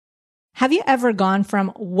Have you ever gone from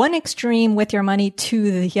one extreme with your money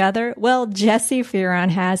to the other? Well, Jessi Fearon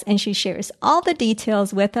has, and she shares all the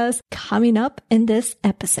details with us coming up in this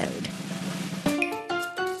episode.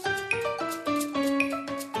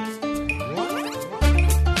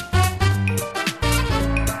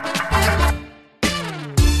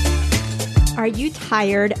 Are you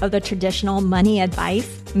tired of the traditional money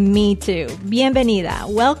advice? Me too. Bienvenida.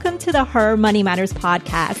 Welcome to the Her Money Matters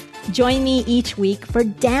podcast. Join me each week for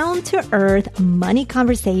down-to-earth money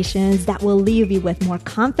conversations that will leave you with more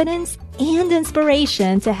confidence and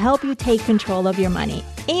inspiration to help you take control of your money.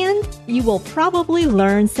 And you will probably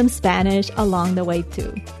learn some Spanish along the way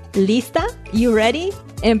too. ¿Lista? You ready?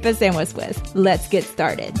 Empecemos pues. Let's get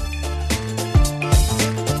started.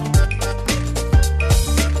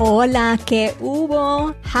 Hola, ¿qué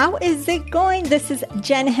hubo? How is it going? This is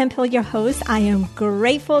Jen Hemphill, your host. I am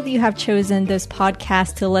grateful that you have chosen this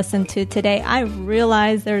podcast to listen to today. I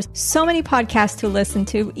realize there's so many podcasts to listen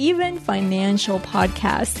to, even financial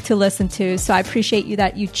podcasts to listen to. So I appreciate you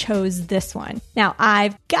that you chose this one. Now,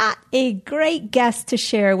 I've got a great guest to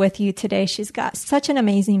share with you today. She's got such an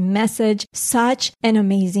amazing message, such an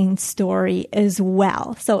amazing story as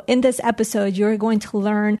well. So in this episode, you're going to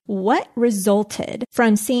learn what resulted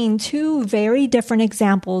from seeing two very different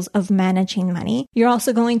examples of managing money. You're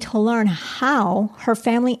also going to learn how her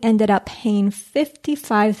family ended up paying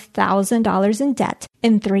 $55,000 in debt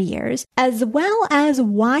in 3 years, as well as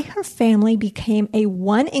why her family became a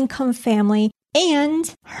one-income family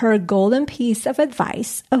and her golden piece of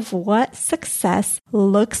advice of what success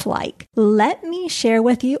looks like. Let me share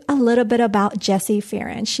with you a little bit about Jessi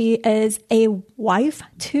Fearon. She is a wife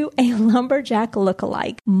to a lumberjack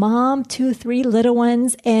lookalike, mom to 3 little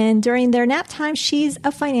ones, and during their nap time, she's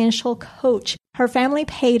a financial coach. Her family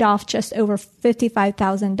paid off just over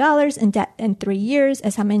 $55,000 in debt in 3 years,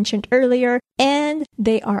 as I mentioned earlier, and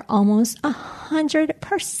they are almost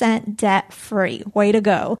 100% debt-free. Way to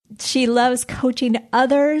go. She loves coaching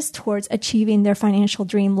others towards achieving their financial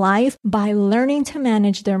dream life by learning to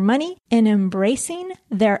manage their money and embracing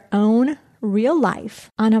their own real life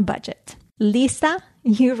on a budget. ¿Lista?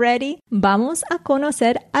 You ready? Vamos a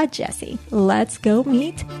conocer a Jessi. Let's go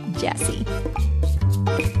meet Jessi.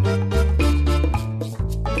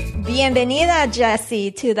 Bienvenida,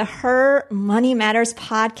 Jessi, to the Her Money Matters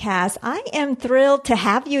podcast. I am thrilled to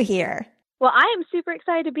have you here. Well, I am super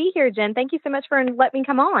excited to be here, Jen. Thank you so much for letting me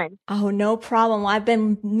come on. Oh, no problem. I've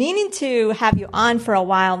been meaning to have you on for a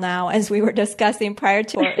while now, as we were discussing prior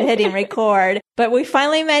to hitting record, but we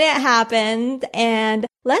finally made it happen. And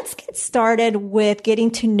let's get started with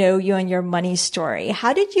getting to know you and your money story.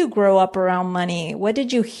 How did you grow up around money? What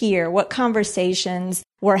did you hear? What conversations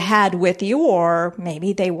were had with you, or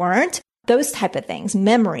maybe they weren't? Those type of things,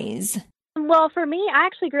 memories. Well, for me, I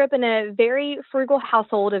actually grew up in a very frugal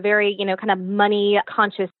household, a very, kind of money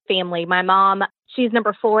conscious family. My mom, she's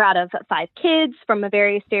number 4 out of 5 kids from a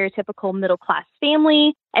very stereotypical middle class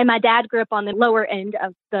family. And my dad grew up on the lower end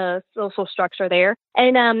of the social structure there.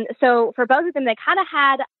 And so for both of them, they kind of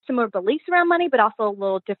had similar beliefs around money, but also a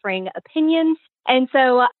little differing opinions. And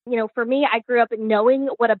so, for me, I grew up knowing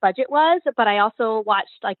what a budget was, but I also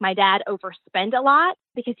watched my dad overspend a lot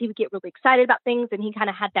because he would get really excited about things. And he kind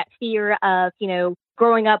of had that fear of,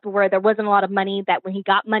 growing up where there wasn't a lot of money, that when he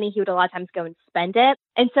got money, he would a lot of times go and spend it.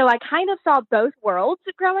 And so I kind of saw both worlds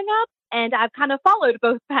growing up. And I've kind of followed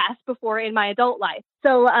both paths before in my adult life.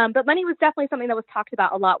 So, but money was definitely something that was talked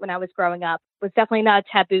about a lot when I was growing up. It was definitely not a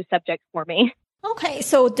taboo subject for me. Okay.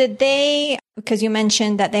 So did they, because you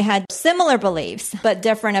mentioned that they had similar beliefs, but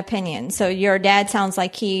different opinions. So your dad sounds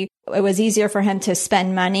like it was easier for him to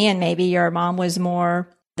spend money, and maybe your mom was more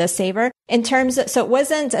the saver in terms of, so it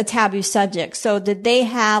wasn't a taboo subject. So did they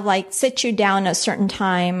have sit you down a certain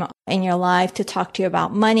time in your life to talk to you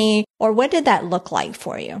about money, or what did that look like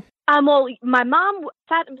for you? Well, my mom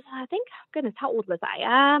sat, I think, goodness, how old was I?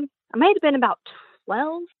 I might have been about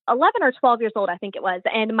 11 or 12 years old, I think it was.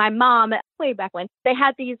 And my mom, way back when, they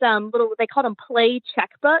had these they called them play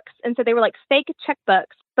checkbooks. And so they were fake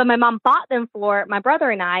checkbooks. But my mom bought them for my brother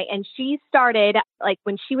and I. And she started,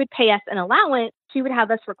 when she would pay us an allowance, she would have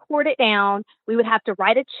us record it down. We would have to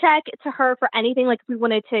write a check to her for anything, if we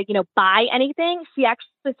wanted to, buy anything. She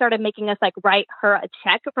actually started making us write her a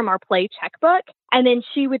check from our play checkbook. And then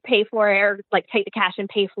she would pay for it, or take the cash and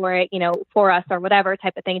pay for it, for us or whatever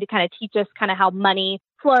type of thing, to kind of teach us kind of how money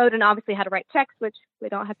flowed, and obviously how to write checks, which we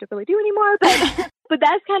don't have to really do anymore. But But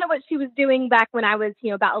that's kind of what she was doing back when I was,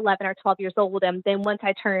 about 11 or 12 years old. And then once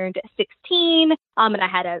I turned 16, and I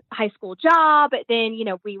had a high school job, then,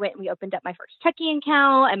 we went and we opened up my first checking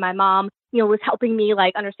account, and my mom, was helping me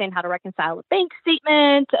like understand how to reconcile a bank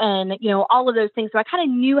statement and, all of those things. So I kind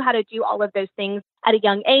of knew how to do all of those things at a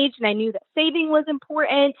young age. And I knew that saving was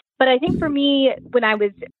important. But I think for me, when I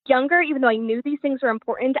was younger, even though I knew these things were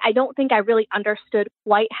important, I don't think I really understood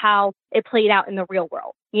quite how it played out in the real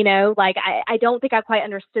world. Like I don't think I quite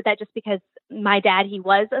understood that just because my dad, he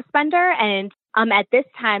was a spender. And at this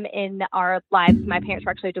time in our lives, my parents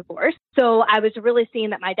were actually divorced. So I was really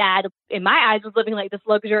seeing that my dad, in my eyes, was living like this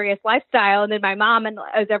luxurious lifestyle. And then my mom, and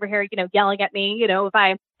I was over here, yelling at me, if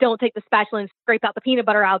I don't take the spatula and scrape out the peanut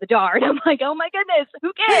butter out of the jar. And I'm like, oh my goodness,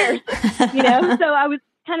 who cares? So I was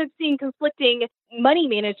kind of seeing conflicting money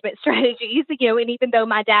management strategies, and even though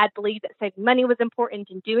my dad believed that saving money was important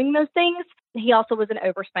in doing those things, he also was an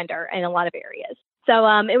overspender in a lot of areas. So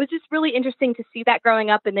it was just really interesting to see that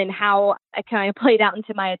growing up, and then how I kind of played out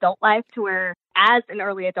into my adult life, to where as an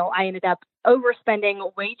early adult, I ended up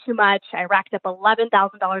overspending way too much. I racked up $11,000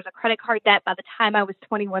 of credit card debt by the time I was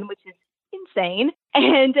 21, which is insane.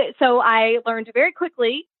 And so I learned very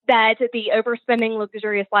quickly that the overspending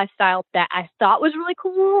luxurious lifestyle that I thought was really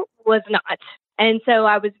cool was not. And so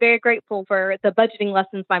I was very grateful for the budgeting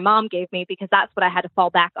lessons my mom gave me, because that's what I had to fall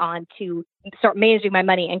back on to start managing my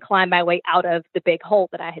money and climb my way out of the big hole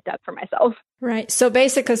that I had dug for myself. Right. So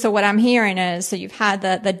basically, what I'm hearing is, so you've had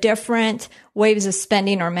the different ways of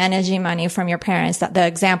spending or managing money from your parents, that the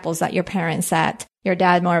examples that your parents set. Your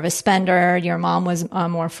dad more of a spender, your mom was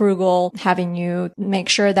more frugal, having you make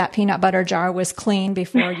sure that peanut butter jar was clean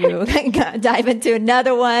before you dive into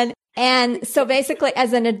another one. And so basically,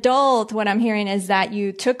 as an adult, what I'm hearing is that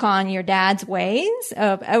you took on your dad's ways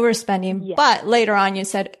of overspending, yes. But later on you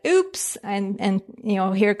said, oops, and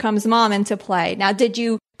here comes mom into play. Now, did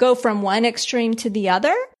you go from one extreme to the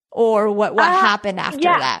other, or what happened after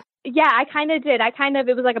that? Yeah, I kind of did.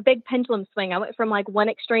 It was like a big pendulum swing. I went from like one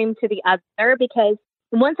extreme to the other, because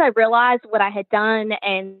once I realized what I had done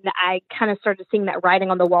and I kind of started seeing that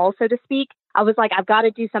writing on the wall, so to speak, I was like, I've got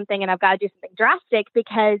to do something, and I've got to do something drastic,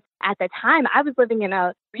 because at the time I was living in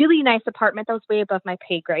a really nice apartment that was way above my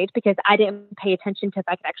pay grade, because I didn't pay attention to if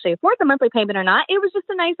I could actually afford the monthly payment or not. It was just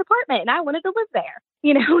a nice apartment and I wanted to live there,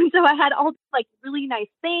 and so I had all like really nice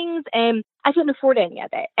things and I couldn't afford any of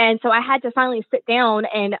it. And so I had to finally sit down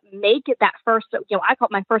and make it that first, I call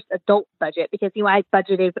it my first adult budget, because, I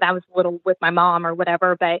budgeted when I was little with my mom or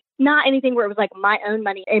whatever, but not anything where it was like my own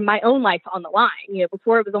money and my own life on the line.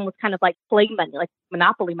 Before it was almost kind of like play money, like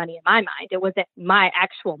monopoly money in my mind. It wasn't my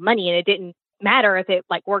actual money, and it didn't matter if it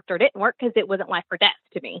like worked or didn't work, because it wasn't life or death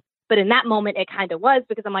to me. But in that moment, it kind of was,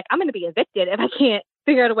 because I'm like, I'm going to be evicted if I can't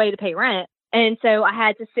figure out a way to pay rent. And so I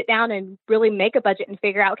had to sit down and really make a budget and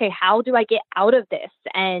figure out, okay, how do I get out of this?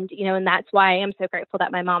 And, and that's why I am so grateful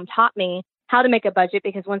that my mom taught me how to make a budget,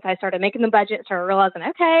 because once I started making the budget, started realizing,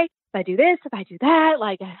 okay, if I do this, if I do that,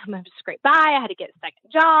 like I'm going to scrape by. I had to get a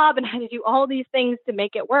second job and I had to do all these things to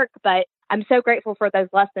make it work. But I'm so grateful for those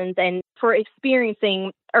lessons and for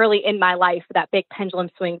experiencing early in my life that big pendulum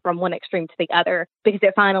swing from one extreme to the other, because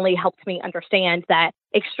it finally helped me understand that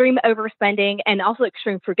extreme overspending and also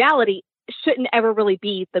extreme frugality shouldn't ever really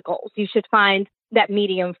be the goals. You should find that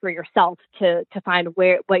medium for yourself to find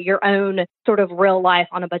what your own sort of real life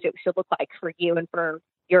on a budget should look like for you and for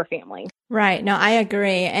your family. Right. No, I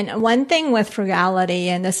agree. And one thing with frugality,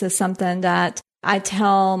 and this is something that I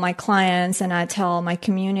tell my clients and I tell my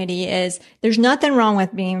community, is there's nothing wrong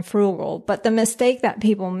with being frugal, but the mistake that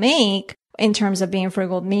people make in terms of being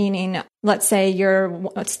frugal, meaning, let's say you're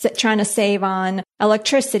trying to save on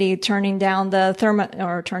electricity, turning down the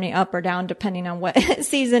or turning up or down, depending on what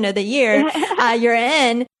season of the year you're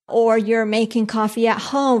in, or you're making coffee at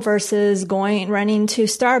home versus running to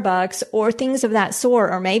Starbucks or things of that sort.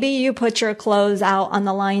 Or maybe you put your clothes out on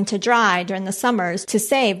the line to dry during the summers to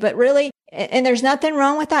save, but really, and there's nothing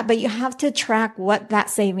wrong with that, but you have to track what that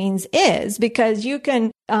savings is, because you can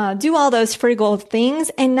do all those frugal things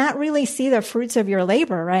and not really see the fruits of your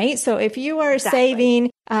labor, right? So if you are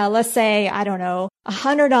saving, let's say, I don't know,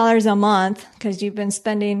 $100 a month, because you've been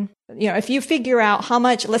spending, if you figure out how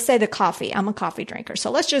much, let's say the coffee, I'm a coffee drinker.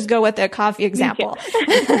 So let's just go with the coffee example.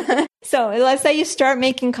 So let's say you start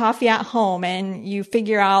making coffee at home and you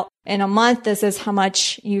figure out in a month, this is how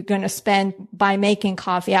much you're going to spend by making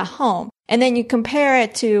coffee at home. And then you compare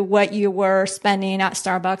it to what you were spending at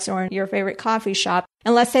Starbucks or in your favorite coffee shop.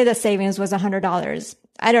 And let's say the savings was $100.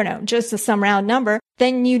 I don't know, just some round number.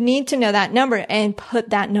 Then you need to know that number and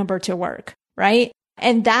put that number to work, right?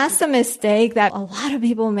 And that's the mistake that a lot of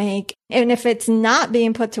people make. And if it's not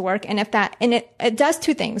being put to work, and it does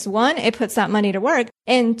two things. One, it puts that money to work.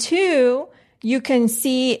 And two, you can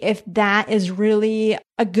see if that is really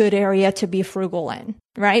a good area to be frugal in,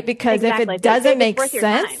 right? Because if it doesn't make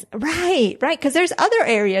sense, right. Because there's other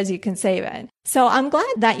areas you can save in. So I'm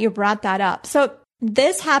glad that you brought that up. So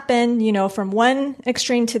this happened, from one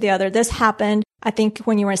extreme to the other. This happened, I think,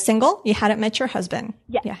 when you were single. You hadn't met your husband.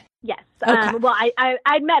 Yes. Yeah. Yes. Okay. Well,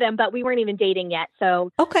 I'd met him, but we weren't even dating yet.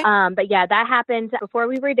 So, okay. But yeah, that happened before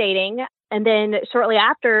we were dating. And then shortly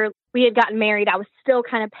after we had gotten married, I was still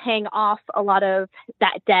kind of paying off a lot of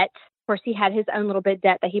that debt. Of course, he had his own little bit of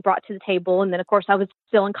debt that he brought to the table. And then, of course, I was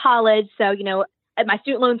still in college. So, my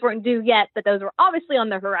student loans weren't due yet, but those were obviously on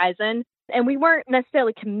the horizon. And we weren't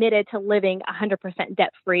necessarily committed to living 100%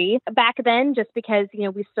 debt free back then, just because,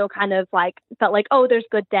 we still kind of felt like, oh, there's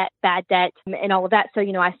good debt, bad debt, and all of that. So,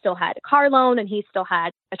 I still had a car loan and he still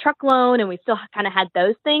had a truck loan, and we still kind of had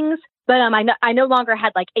those things. But I no longer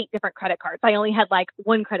had 8 different credit cards. I only had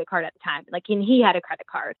one credit card at the time. And he had a credit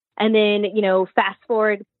card. And then, fast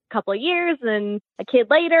forward a couple of years and a kid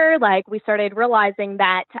later, we started realizing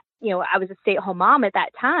that, I was a stay-at-home mom at that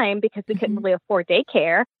time because we couldn't really afford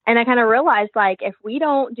daycare. And I kind of realized, if we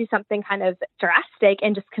don't do something kind of drastic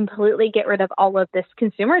and just completely get rid of all of this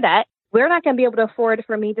consumer debt, we're not going to be able to afford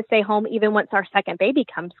for me to stay home even once our second baby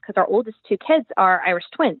comes, because our oldest 2 kids are Irish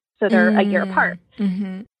twins. So they're a year apart.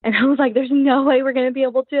 Mm-hmm. And I was like, there's no way we're going to be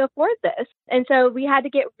able to afford this. And so we had to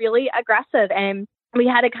get really aggressive, and we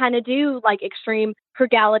had to kind of do extreme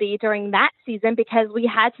frugality during that season, because we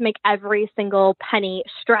had to make every single penny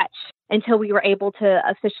stretch until we were able to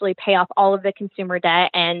officially pay off all of the consumer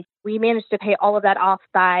debt. And we managed to pay all of that off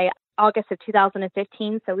by August of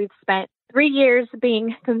 2015. So we've spent 3 years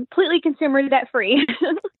being completely consumer debt free.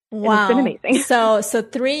 Wow. It's been amazing. So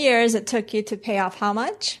 3 years it took you to pay off how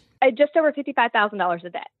much? Just over $55,000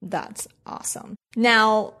 of debt. That's awesome.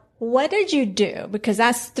 Now, what did you do? Because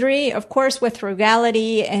that's 3, of course, with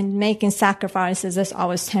frugality and making sacrifices is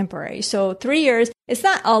always temporary. So 3 years, it's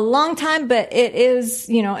not a long time, but it is,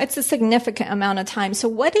 it's a significant amount of time. So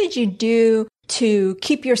what did you do to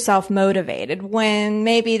keep yourself motivated when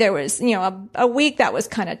maybe there was, a week that was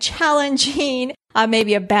kind of challenging,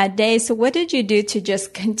 maybe a bad day? So what did you do to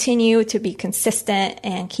just continue to be consistent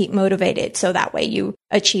and keep motivated so that way you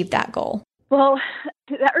achieve that goal? Well,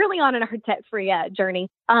 early on in our debt-free journey,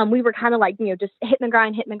 we were kind of just hitting the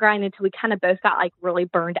grind until we kind of both got really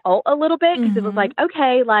burned out a little bit, because it was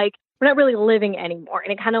okay, we're not really living anymore.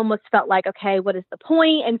 And it kind of almost felt like, okay, what is the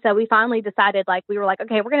point? And so we finally decided, we were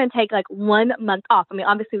okay, we're going to take 1 month off. I mean,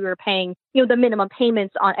 obviously we were paying, the minimum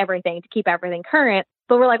payments on everything to keep everything current.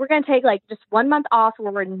 But we're we're going to take just 1 month off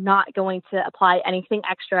where we're not going to apply anything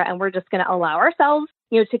extra. And we're just going to allow ourselves,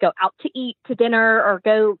 to go out to eat, to dinner, or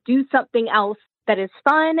go do something else that is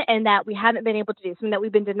fun and that we haven't been able to do, something that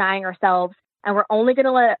we've been denying ourselves. And we're only going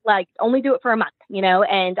to only do it for a month,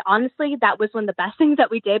 and honestly, that was one of the best things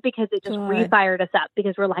that we did, because it just refired us up,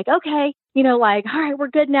 because we're okay, all right, we're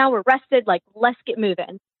good now. We're rested. Let's get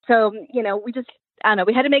moving. So, we just, I don't know,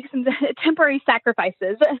 we had to make some temporary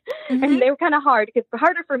sacrifices, and they were kind of hard, because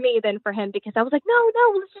harder for me than for him, because I was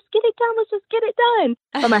no, let's just get it done. Let's just get it done.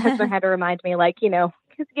 But my husband had to remind me,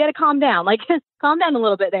 you got to calm down, calm down a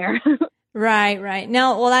little bit there. Right.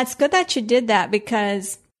 No, well, that's good that you did that,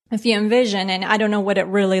 because if you envision, and I don't know what it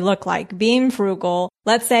really looked like, being frugal,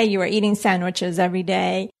 let's say you were eating sandwiches every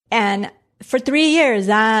day, and for 3 years,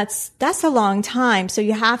 that's a long time. So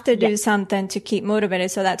you have to do something to keep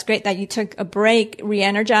motivated. So that's great that you took a break,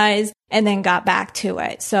 re-energized, and then got back to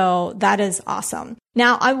it. So that is awesome.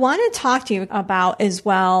 Now, I want to talk to you about, as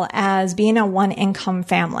well as being a one income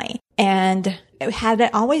family. And had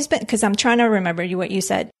it always been, because I'm trying to remember what you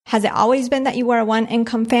said, has it always been that you were a one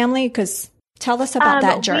income family? Because tell us about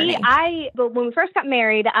that journey. When we first got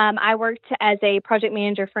married, I worked as a project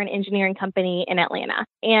manager for an engineering company in Atlanta.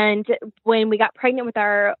 And when we got pregnant with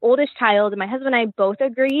our oldest child, my husband and I both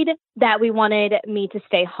agreed that we wanted me to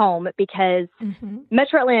stay home, because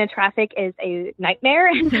Metro Atlanta traffic is a nightmare.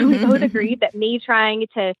 And so we both agreed that me trying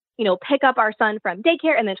to, pick up our son from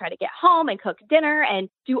daycare and then try to get home and cook dinner and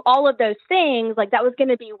do all of those things, that was going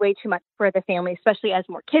to be way too much for the family, especially as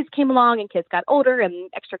more kids came along and kids got older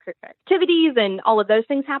and extracurricular activities and all of those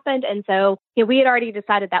things happened. And so, we had already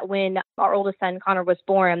decided that when our oldest son, Connor, was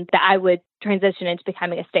born, that I would transition into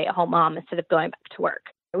becoming a stay-at-home mom instead of going back to work.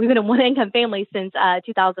 We've been a one-income family since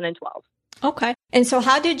 2012. Okay. And so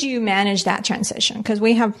how did you manage that transition? Because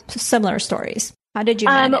we have similar stories. How did you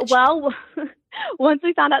manage? Well, once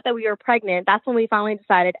we found out that we were pregnant, that's when we finally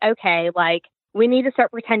decided, okay, we need to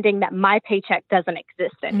start pretending that my paycheck doesn't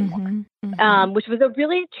exist anymore. Which was a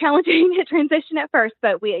really challenging transition at first,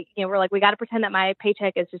 but we're like, we got to pretend that my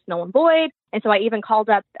paycheck is just null and void. And so I even called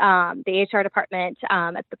up the HR department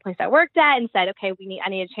at the place I worked at and said, okay, I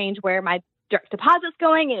need to change where my direct deposit's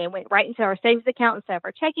going, and it went right into our savings account instead of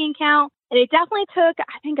our checking account. And it definitely took,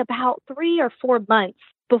 I think, about 3 or 4 months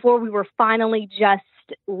before we were finally just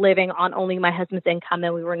living on only my husband's income,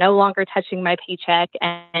 and we were no longer touching my paycheck.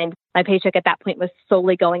 And my paycheck at that point was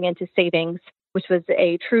solely going into savings, which was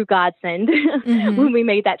a true godsend when we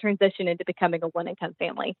made that transition into becoming a one-income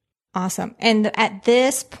family. Awesome. And at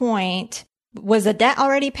this point, was the debt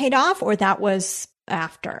already paid off, or that was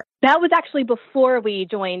after? That was actually before we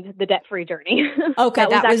joined the debt-free journey. Okay,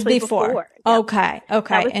 that was before. Yep.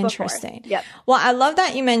 Okay, interesting. Yep. Well, I love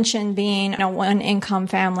that you mentioned being a one-income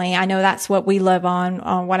family. I know that's what we live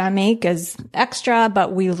on. What I make is extra,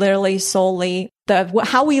 but we literally solely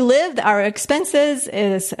how we live, our expenses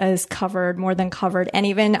is covered, more than covered, and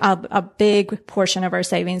even a big portion of our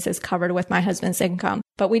savings is covered with my husband's income.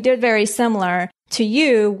 But we did very similar to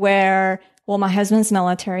you, where, well, my husband's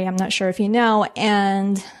military. I'm not sure if you know,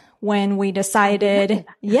 and when we decided,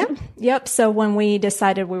 So when we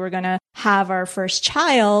decided we were going to have our first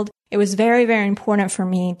child, it was very, very important for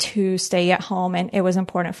me to stay at home. And it was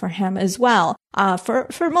important for him as well,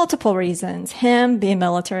 for multiple reasons. Him being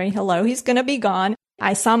military, he's going to be gone.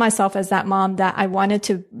 I saw myself as that mom that I wanted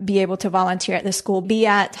to be able to volunteer at the school, be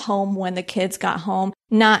at home when the kids got home,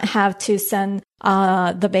 not have to send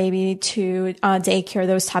the baby to daycare,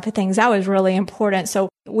 those type of things. That was really important. So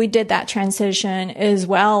we did that transition as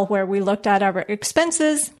well, where we looked at our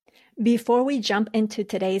expenses. Before we jump into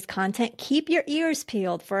today's content, keep your ears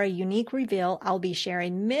peeled for a unique reveal I'll be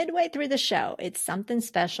sharing midway through the show. It's something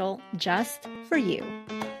special just for you.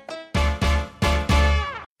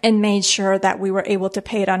 And made sure that we were able to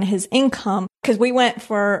pay it on his income, because we went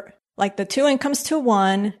for like the 2 incomes to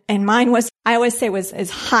 1, and mine was, I always say is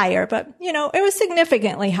higher, but it was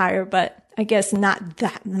significantly higher, but I guess not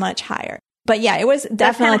that much higher. But yeah, it was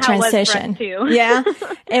definitely a transition. Yeah.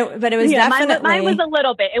 But it was definitely. Mine was a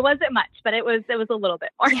little bit. It wasn't much, but it was a little bit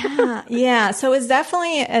more. Yeah. So it's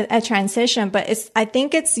definitely a transition, but I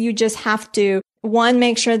think you just have to, one,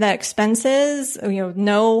 make sure that expenses,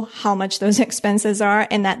 know how much those expenses are,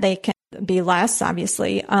 and that they can be less,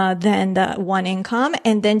 obviously, than the one income,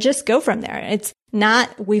 and then just go from there. It's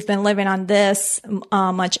not, we've been living on this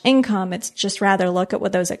much income. It's just rather look at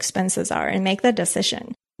what those expenses are and make the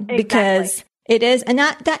decision. Exactly. Because it is, and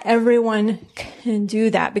not that everyone can do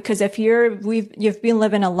that, because if you've been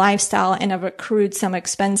living a lifestyle and have accrued some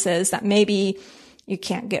expenses that maybe you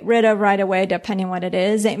can't get rid of right away, depending on what it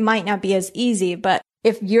is, it might not be as easy. But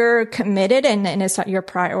if you're committed and it's your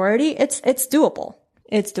priority, it's doable.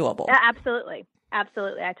 It's doable. Yeah, absolutely.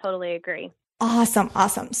 Absolutely. I totally agree. Awesome.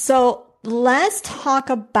 So let's talk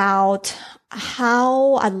about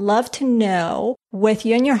how, I'd love to know, with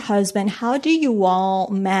you and your husband, how do you all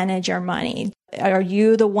manage your money? Are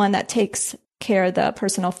you the one that takes care of the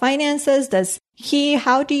personal finances?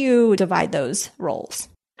 How do you divide those roles?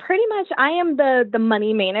 Pretty much I am the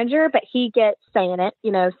money manager, but he gets say in it,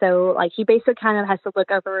 so like he basically kind of has to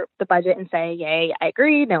look over the budget and say, yay, I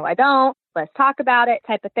agree. No, I don't. Let's talk about it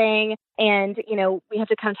type of thing. And, we have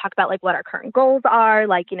to kind of talk about like what our current goals are.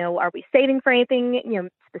 Like, are we saving for anything,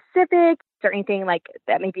 specific? Is there anything like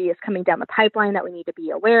that maybe is coming down the pipeline that we need to be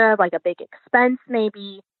aware of, like a big expense,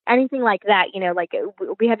 maybe anything like that, like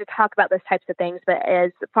we had to talk about those types of things. But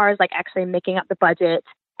as far as like actually making up the budget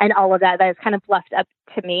and all of that is kind of left up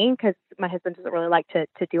to me, because my husband doesn't really like to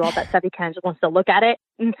do all that stuff. He kind of just wants to look at it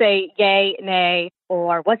and say, yay, nay,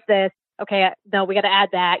 or what's this? Okay, no, we got to add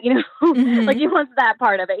that, Mm-hmm. Like he wants that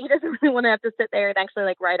part of it. He doesn't really want to have to sit there and actually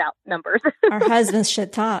like write out numbers. Our husbands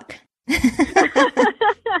should talk.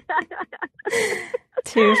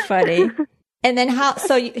 Too funny. And then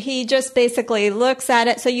so he just basically looks at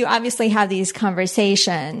it. So you obviously have these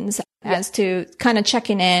conversations as to kind of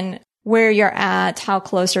checking in where you're at, how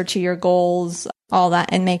closer to your goals, all that,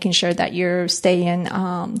 and making sure that you're staying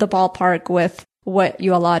the ballpark with what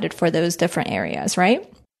you allotted for those different areas, right?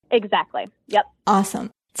 Exactly. Yep.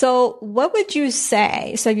 Awesome. So what would you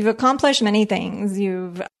say? So you've accomplished many things.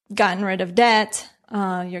 You've gotten rid of debt,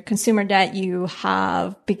 your consumer debt. You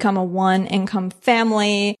have become a one income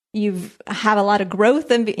family. You've have a lot of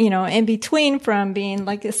growth in between, from being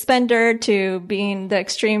like a spender to being the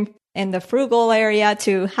extreme in the frugal area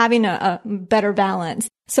to having a better balance.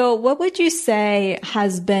 So what would you say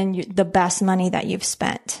has been the best money that you've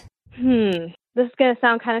spent? This is going to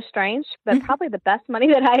sound kind of strange, but probably the best money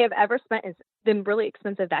that I have ever spent is the really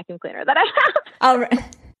expensive vacuum cleaner that I have. All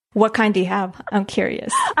right. What kind do you have? I'm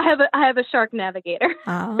curious. I have a Shark Navigator.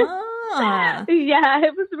 Ah. Yeah,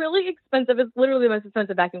 it was really expensive. It's literally the most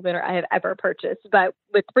expensive vacuum cleaner I have ever purchased. But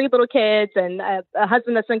with 3 little kids and a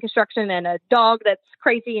husband that's in construction and a dog that's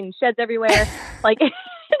crazy and sheds everywhere, like it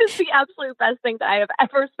is the absolute best thing that I have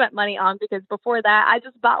ever spent money on, because before that, I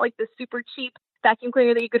just bought like this super cheap vacuum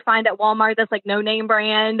cleaner that you could find at Walmart that's like no name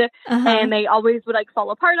brand, and they always would like fall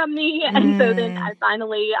apart on me. And so then I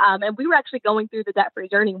finally, and we were actually going through the debt-free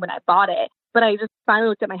journey when I bought it, but I just finally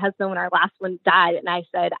looked at my husband when our last one died, and I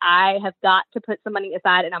said, I have got to put some money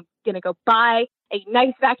aside, and I'm going to go buy a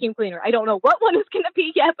nice vacuum cleaner. I don't know what one is going to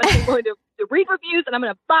be yet, but I'm going to read reviews, and I'm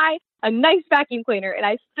going to buy a nice vacuum cleaner. And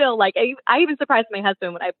I still I even surprised my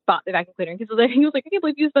husband when I bought the vacuum cleaner. He was like, I can't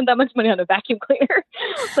believe you spent that much money on a vacuum cleaner.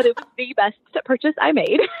 But it was the best purchase I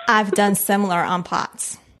made. I've done similar on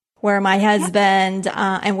pots where my husband,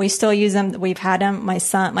 and we still use them. We've had him, my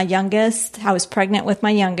son, my youngest, I was pregnant with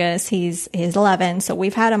my youngest. He's 11. So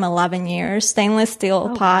we've had him 11 years, stainless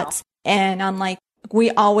steel pots. Wow. And I'm like, we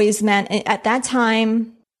always meant at that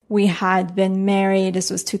time, we had been married. This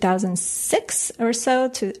was 2006 or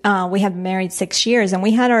so. We had been married 6 years, and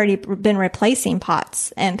we had already been replacing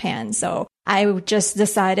pots and pans. So I just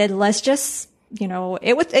decided, let's just,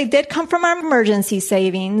 it did come from our emergency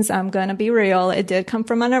savings. I'm going to be real. It did come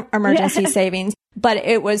from our emergency savings, but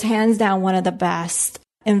it was hands down one of the best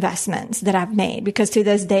investments that I've made, because to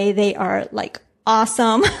this day, they are like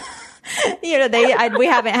awesome. We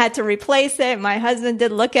haven't had to replace it. My husband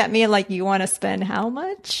did look at me like, you want to spend how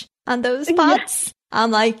much on those pots? Yeah. I'm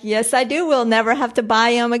like, yes, I do. We'll never have to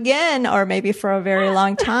buy them again, or maybe for a very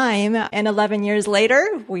long time. And 11 years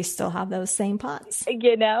later, we still have those same pots.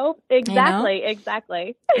 Exactly.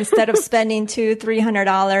 Instead of spending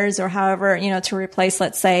 $200-$300 or however, to replace,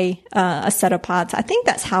 let's say, a set of pots. I think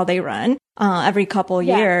that's how they run, every couple of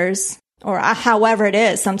years, or however it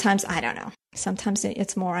is. Sometimes, I don't know. Sometimes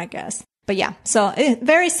it's more, I guess. But yeah, so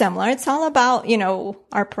very similar. It's all about,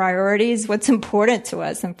 our priorities, what's important to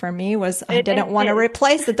us. And for me I didn't want to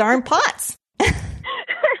replace the darn pots.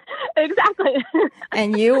 Exactly.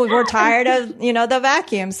 And you were tired of, the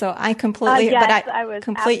vacuum. So I completely, I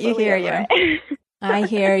completely hear you. I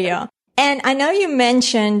hear you. And I know you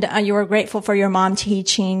mentioned you were grateful for your mom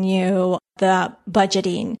teaching you the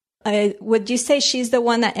budgeting. Would you say she's the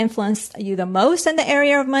one that influenced you the most in the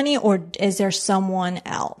area of money, or is there someone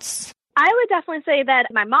else? I would definitely say that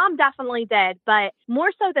my mom definitely did, but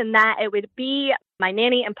more so than that, it would be my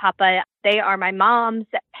nanny and papa. They are my mom's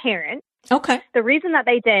parents. Okay. The reason that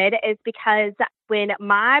they did is because when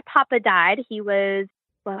my papa died, he was,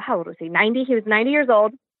 how old was he? 90. He was 90 years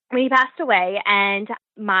old when he passed away. And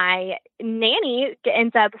my nanny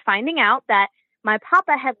ends up finding out that my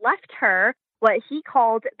papa had left her what he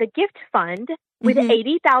called the gift fund with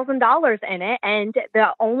 $80,000 in it. And the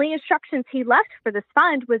only instructions he left for this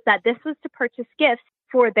fund was that this was to purchase gifts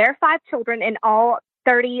for their 5 children and all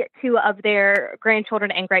 32 of their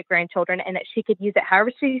grandchildren and great-grandchildren, and that she could use it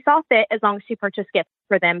however she saw fit as long as she purchased gifts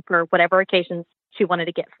for them for whatever occasions she wanted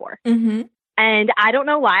a gift for. Mm-hmm. And I don't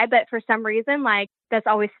know why, but for some reason, that's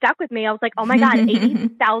always stuck with me. I was like, oh my God,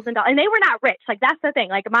 $80,000. And they were not rich. That's the thing.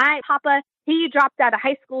 My papa, he dropped out of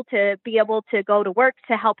high school to be able to go to work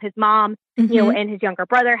to help his mom, and his younger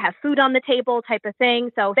brother have food on the table type of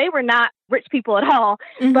thing. So they were not rich people at all.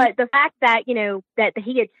 Mm-hmm. But the fact that, that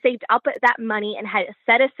he had saved up that money and had it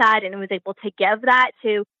set aside and was able to give that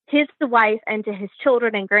to his wife and to his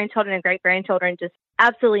children and grandchildren and great-grandchildren just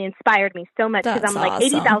absolutely inspired me so much, because I'm like,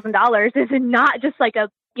 $80,000 is not just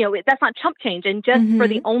that's not chump change, and just for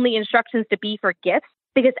the only instructions to be for gifts,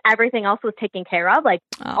 because everything else was taken care of,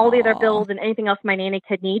 all the other bills and anything else my nanny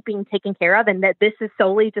could need being taken care of, and that this is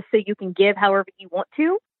solely just so you can give however you want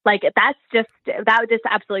to. That just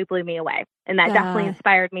absolutely blew me away. And that definitely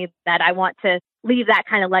inspired me that I want to leave that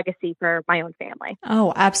kind of legacy for my own family.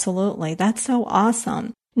 Oh, absolutely. That's so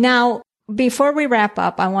awesome. Now, before we wrap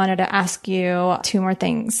up, I wanted to ask you 2 more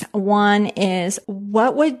things. One is,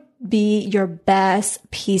 what would be your best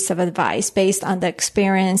piece of advice based on the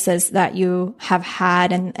experiences that you have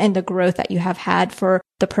had and the growth that you have had for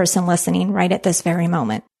the person listening right at this very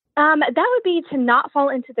moment? That would be to not fall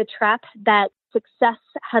into the trap that success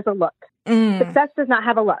has a look. Success does not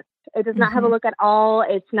have a look. It does not have a look at all.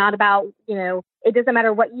 It's not about, it doesn't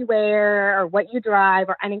matter what you wear or what you drive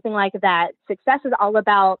or anything like that. Success is all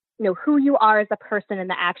about, who you are as a person and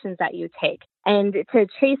the actions that you take. And to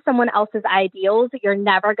chase someone else's ideals, you're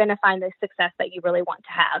never going to find the success that you really want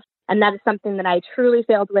to have. And that is something that I truly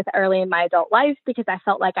failed with early in my adult life, because I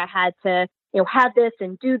felt like I had to have this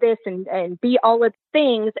and do this and be all of the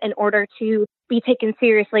things in order to be taken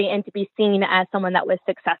seriously and to be seen as someone that was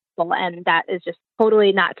successful. And that is just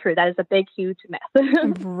totally not true. That is a big, huge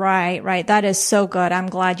myth. Right. That is so good. I'm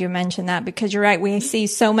glad you mentioned that, because you're right. We see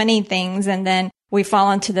so many things and then we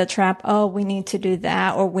fall into the trap. Oh, we need to do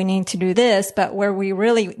that, or we need to do this. But where we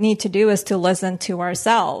really need to do is to listen to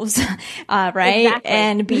ourselves, right? Exactly.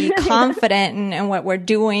 And be confident in what we're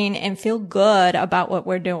doing and feel good about what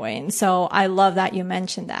we're doing. So I love that you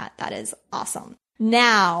mentioned that. That is awesome.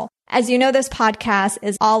 Now, as you know, this podcast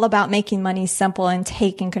is all about making money simple and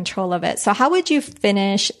taking control of it. So how would you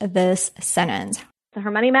finish this sentence? So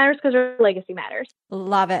her money matters because her legacy matters.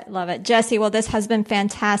 Love it. Jessi, well, this has been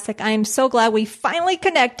fantastic. I am so glad we finally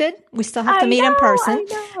connected. We still have to meet in person.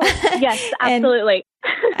 Yes, absolutely.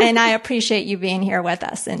 and I appreciate you being here with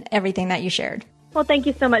us and everything that you shared. Well, thank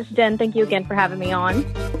you so much, Jen. Thank you again for having me on.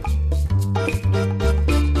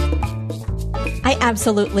 I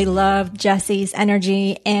absolutely love Jessi's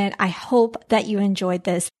energy, and I hope that you enjoyed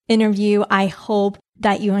this interview. I hope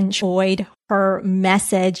that you enjoyed her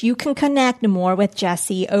message. You can connect more with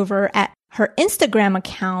Jessi over at her Instagram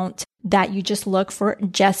account that you just look for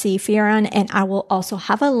Jessi Fearon, and I will also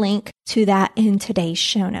have a link to that in today's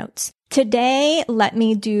show notes. Today, let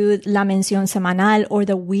me do la mención semanal, or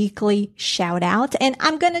the weekly shout out, and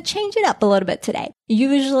I'm going to change it up a little bit today.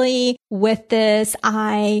 Usually with this,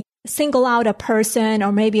 I single out a person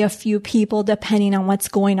or maybe a few people depending on what's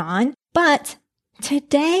going on. But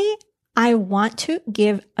today, I want to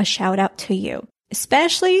give a shout out to you,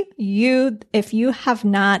 especially you, if you have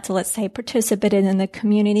not, let's say, participated in the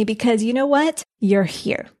community, because you know what? You're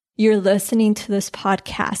here. You're listening to this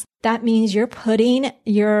podcast. That means you're putting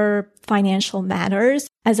your financial matters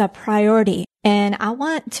as a priority. And I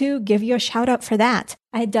want to give you a shout out for that.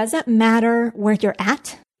 It doesn't matter where you're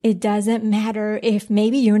at. It doesn't matter if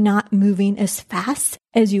maybe you're not moving as fast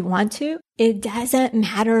as you want to. It doesn't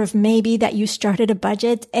matter if maybe that you started a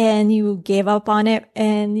budget and you gave up on it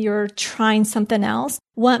and you're trying something else.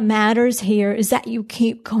 What matters here is that you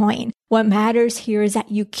keep going. What matters here is that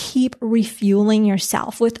you keep refueling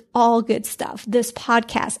yourself with all good stuff. This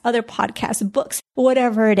podcast, other podcasts, books,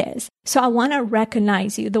 whatever it is. So I want to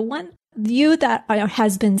recognize you, you that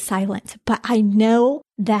has been silent, but I know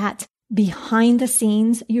that behind the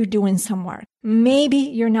scenes, you're doing some work. Maybe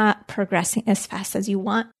you're not progressing as fast as you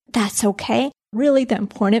want. That's okay. Really, the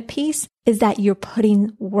important piece is that you're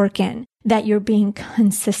putting work in, that you're being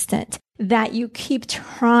consistent, that you keep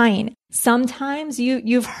trying. Sometimes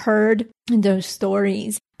you've heard those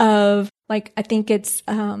stories of, like, I think it's,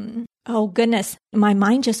 oh goodness, my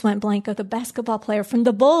mind just went blank, of the basketball player from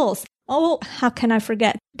the Bulls. Oh, how can I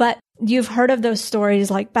forget? But you've heard of those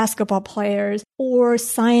stories, like basketball players or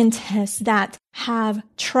scientists that have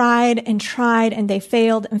tried and they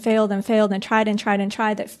failed and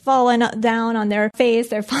tried. They've fallen down on their face.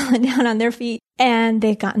 They're falling down on their feet, and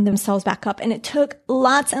they've gotten themselves back up. And it took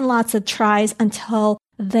lots and lots of tries until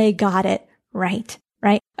they got it right?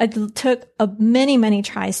 It took many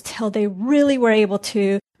tries till they really were able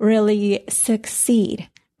to really succeed.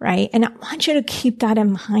 Right? And I want you to keep that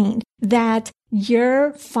in mind, that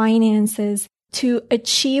your finances, to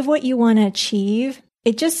achieve what you want to achieve,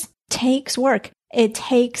 it just takes work. It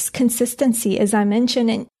takes consistency, as I mentioned,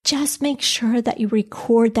 and just make sure that you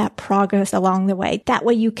record that progress along the way. That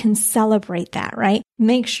way you can celebrate that, right?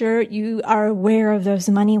 Make sure you are aware of those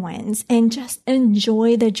money wins and just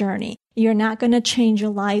enjoy the journey. You're not going to change your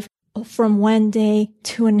life from one day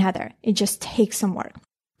to another. It just takes some work.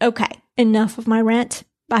 Okay, enough of my rant.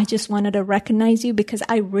 I just wanted to recognize you, because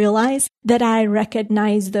I realize that I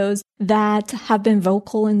recognize those that have been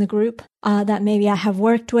vocal in the group, that maybe I have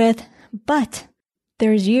worked with, but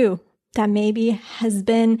there's you that maybe has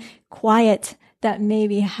been quiet, that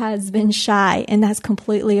maybe has been shy, and that's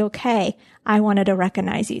completely okay. I wanted to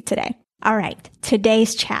recognize you today. All right,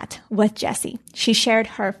 today's chat with Jessi. She shared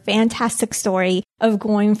her fantastic story of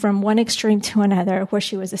going from one extreme to another, where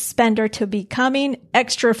she was a spender to becoming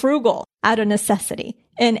extra frugal out of necessity.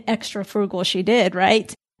 And extra frugal she did,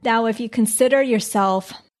 right? Now, if you consider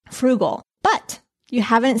yourself frugal, but you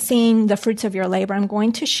haven't seen the fruits of your labor, I'm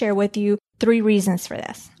going to share with you 3 reasons for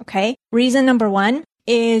this, okay? Reason number 1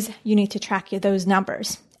 is you need to track those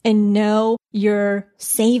numbers and know your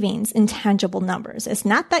savings in tangible numbers. It's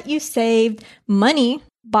not that you saved money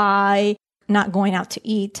by not going out to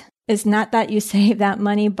eat. It's not that you save that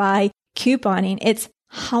money by couponing. It's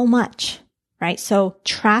how much, right? So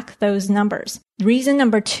track those numbers. Reason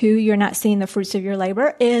number 2, you're not seeing the fruits of your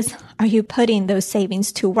labor is, are you putting those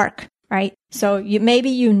savings to work, right? So maybe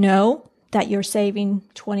you know that you're saving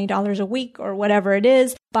 $20 a week or whatever it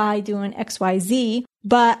is by doing XYZ,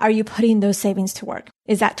 But are you putting those savings to work?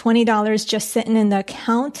 Is that $20 just sitting in the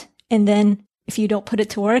account? And then if you don't put it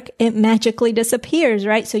to work, it magically disappears,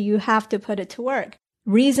 right? So you have to put it to work.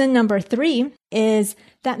 Reason number 3 is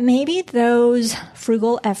that maybe those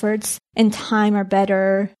frugal efforts and time are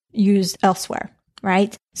better used elsewhere,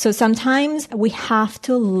 right? So sometimes we have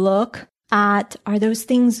to look at, are those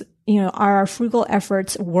things, are our frugal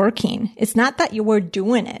efforts working? It's not that you were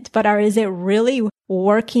doing it, but is it really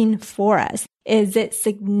working for us? Is it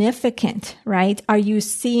significant, right? Are you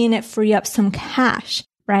seeing it free up some cash,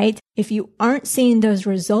 right? If you aren't seeing those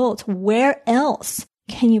results, where else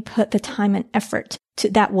can you put the time and effort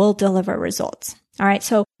that will deliver results? All right.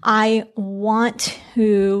 So I want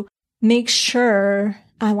to make sure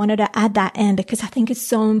I wanted to add that in because I think it's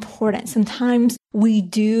so important. Sometimes we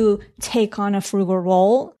do take on a frugal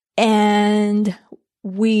role and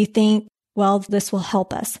we think, well, this will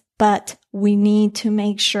help us, but we need to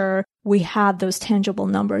make sure we have those tangible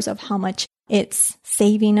numbers of how much it's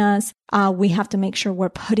saving us. We have to make sure we're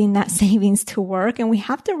putting that savings to work, and we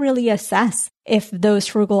have to really assess if those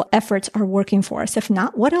frugal efforts are working for us. If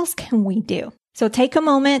not, what else can we do? So take a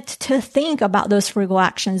moment to think about those frugal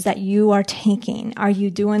actions that you are taking. Are you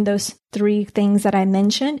doing those 3 things that I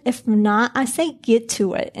mentioned? If not, I say get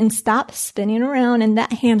to it and stop spinning around in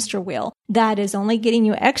that hamster wheel that is only getting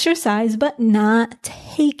you exercise, but not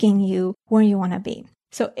taking you where you want to be.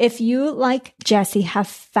 So if you, like Jessi, have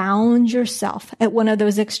found yourself at one of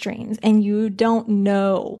those extremes and you don't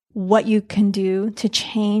know what you can do to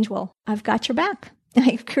change, well, I've got your back.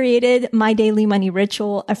 I've created my daily money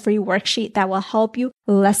ritual, a free worksheet that will help you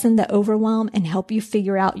lessen the overwhelm and help you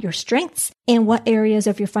figure out your strengths and what areas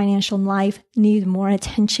of your financial life need more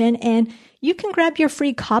attention. And you can grab your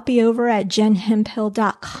free copy over at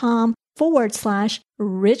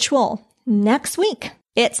jenhemphill.com/ritual. Next week,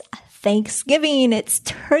 it's Thanksgiving. It's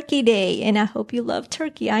Turkey Day, and I hope you love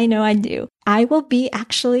turkey. I know I do. I will be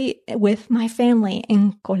actually with my family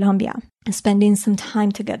in Colombia and spending some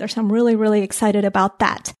time together. So I'm really, really excited about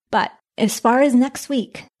that. But as far as next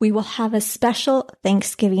week, we will have a special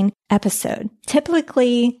Thanksgiving episode.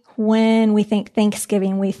 Typically, when we think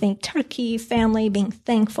Thanksgiving, we think turkey, family, being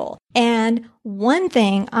thankful. And one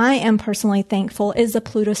thing I am personally thankful is the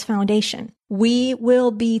Plutus Foundation. We will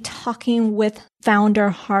be talking with founder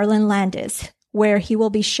Harlan Landis, where he will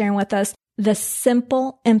be sharing with us the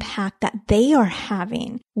simple impact that they are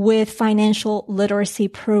having with financial literacy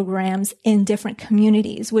programs in different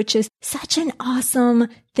communities, which is such an awesome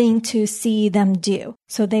thing to see them do.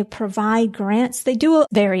 So they provide grants. They do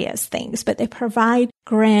various things, but they provide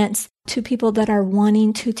grants to people that are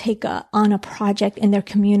wanting to take on a project in their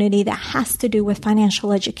community that has to do with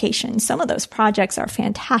financial education. Some of those projects are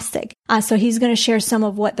fantastic. So he's going to share some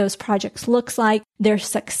of what those projects looks like, their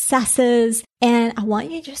successes, and I want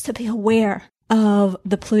you just to be aware of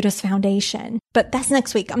the Plutus Foundation. But that's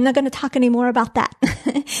next week. I'm not going to talk any more about that.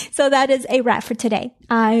 So that is a wrap for today.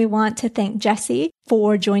 I want to thank Jessi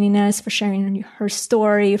for joining us, for sharing her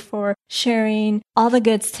story, for sharing all the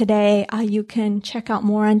goods today. You can check out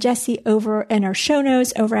more on Jessi over in our show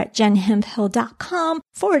notes over at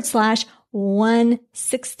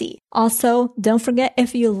jenhemphill.com/160. Also, don't forget,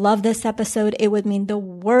 if you love this episode, it would mean the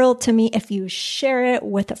world to me if you share it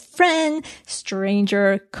with a friend,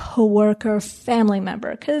 stranger, coworker, family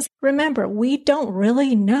member. Because remember, we don't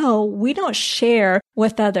really know. We don't share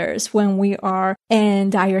with others when we are in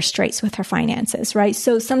dire straits with our finances, right?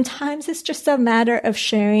 So sometimes it's just a matter of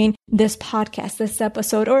sharing this podcast, this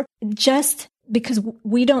episode, or just because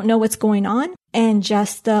we don't know what's going on, and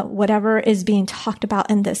just whatever is being talked about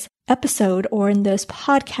in this episode or in this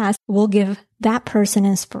podcast will give that person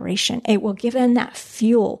inspiration. It will give them that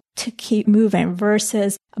fuel to keep moving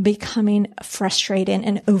versus becoming frustrated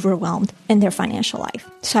and overwhelmed in their financial life.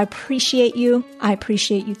 So I appreciate you. I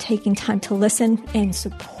appreciate you taking time to listen and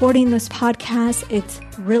supporting this podcast. It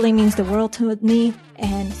really means the world to me.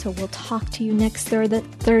 And so we'll talk to you next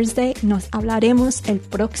Thursday. Nos hablaremos el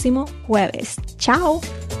próximo jueves. Ciao.